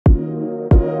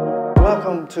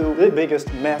welcome to the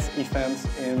biggest math event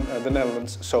in the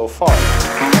Netherlands so far.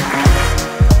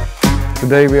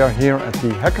 Today we are here at the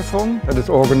hackathon that is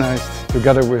organized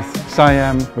together with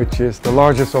SIAM, which is the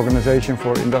largest organization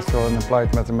for industrial and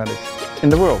applied mathematics in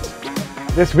the world.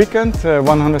 This weekend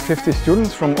 150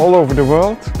 students from all over the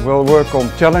world will work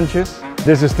on challenges.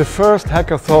 This is the first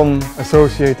hackathon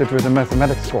associated with a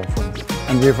mathematics conference,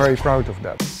 and we're very proud of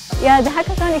that. Yeah, the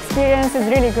hackathon experience is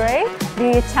really great.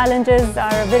 The challenges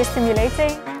are very stimulating.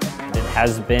 It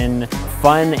has been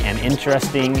fun and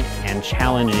interesting and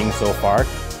challenging so far.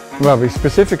 Well, we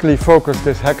specifically focus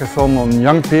this hackathon on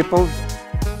young people.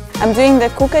 I'm doing the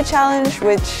Kuka challenge,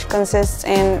 which consists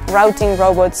in routing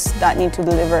robots that need to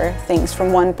deliver things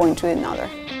from one point to another.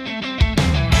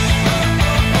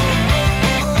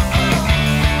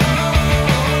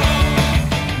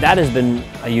 That has been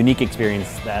a unique experience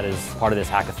that is part of this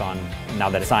hackathon now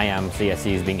that SIAM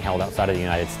CSE is being held outside of the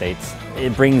United States.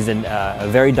 It brings in a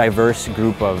very diverse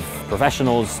group of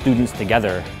professionals, students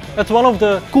together. That's one of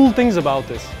the cool things about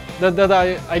this, that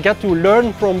I get to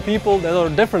learn from people that are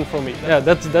different from me. Yeah,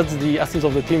 that's the essence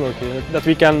of the teamwork here, that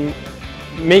we can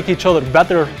make each other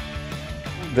better.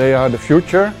 They are the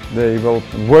future, they will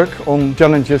work on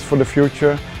challenges for the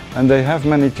future, and they have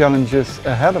many challenges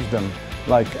ahead of them,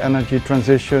 like energy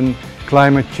transition,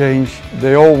 climate change.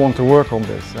 They all want to work on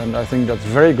this, and I think that's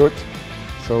very good.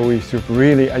 So we should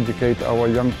really educate our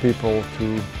young people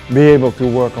to be able to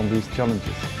work on these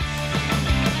challenges.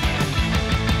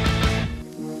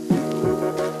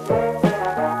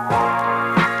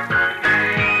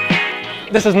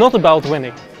 This is not about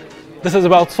winning. This is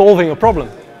about solving a problem.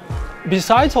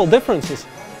 Besides all differences,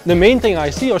 the main thing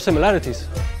I see are similarities.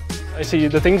 I see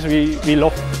the things we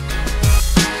love.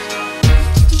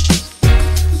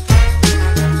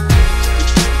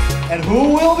 And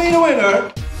who will be the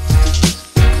winner?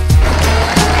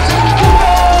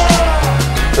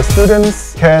 The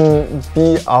students can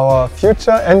be our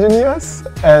future engineers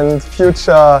and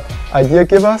future idea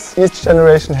givers. Each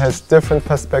generation has different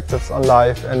perspectives on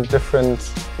life and different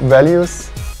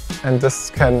values, and this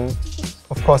can,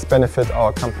 of course, benefit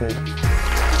our company.